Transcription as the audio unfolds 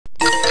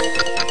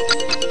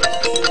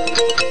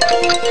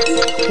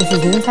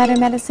This is Insider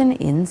Medicine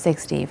in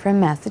 60 from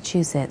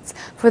Massachusetts.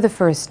 For the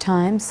first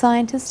time,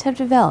 scientists have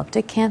developed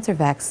a cancer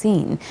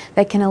vaccine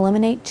that can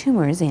eliminate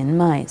tumors in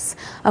mice,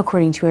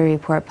 according to a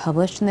report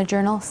published in the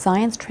journal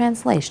Science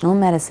Translational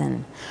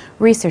Medicine.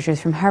 Researchers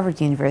from Harvard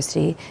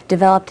University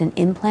developed an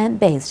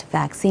implant-based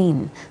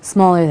vaccine.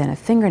 Smaller than a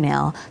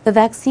fingernail, the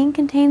vaccine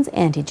contains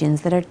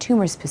antigens that are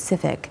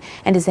tumor-specific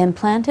and is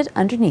implanted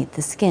underneath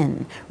the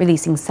skin,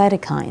 releasing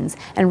cytokines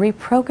and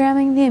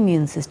reprogramming the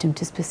immune system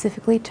to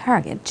specifically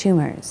target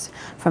tumors.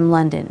 From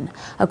London,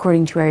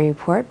 according to a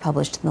report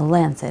published in the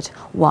Lancet,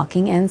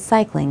 walking and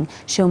cycling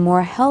show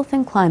more health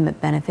and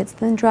climate benefits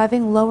than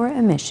driving lower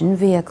emission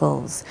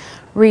vehicles.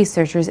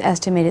 Researchers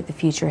estimated the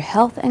future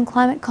health and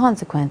climate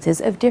consequences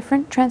of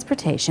different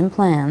transportation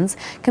plans,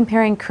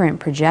 comparing current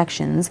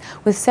projections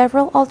with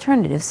several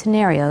alternative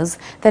scenarios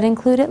that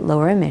included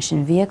lower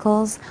emission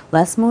vehicles,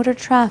 less motor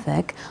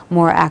traffic,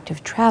 more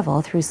active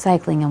travel through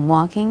cycling and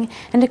walking,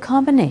 and a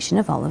combination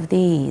of all of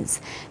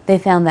these. They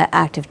found that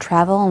active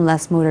travel and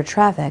less motor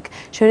traffic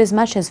showed as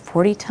much as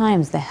 40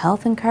 times the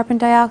health and carbon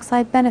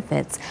dioxide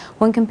benefits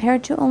when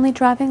compared to only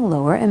driving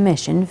lower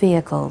emission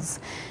vehicles.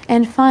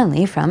 And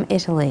finally, from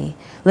Italy,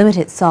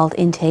 limited salt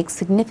intake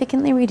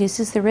significantly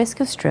reduces the risk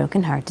of stroke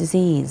and heart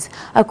disease,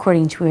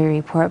 according to a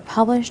report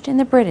published in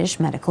the British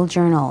Medical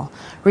Journal.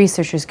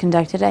 Researchers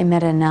conducted a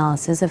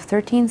meta-analysis of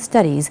 13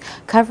 studies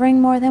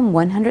covering more than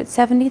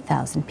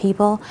 170,000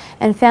 people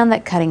and found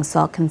that cutting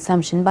salt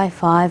consumption by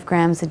 5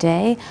 grams a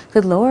day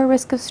could lower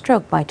risk of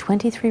stroke by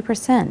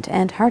 23%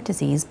 and heart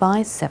disease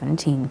by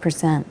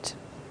 17%.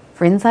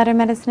 For Insider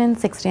Medicine in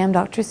 60, I'm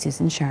Dr.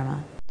 Susan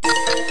Sharma.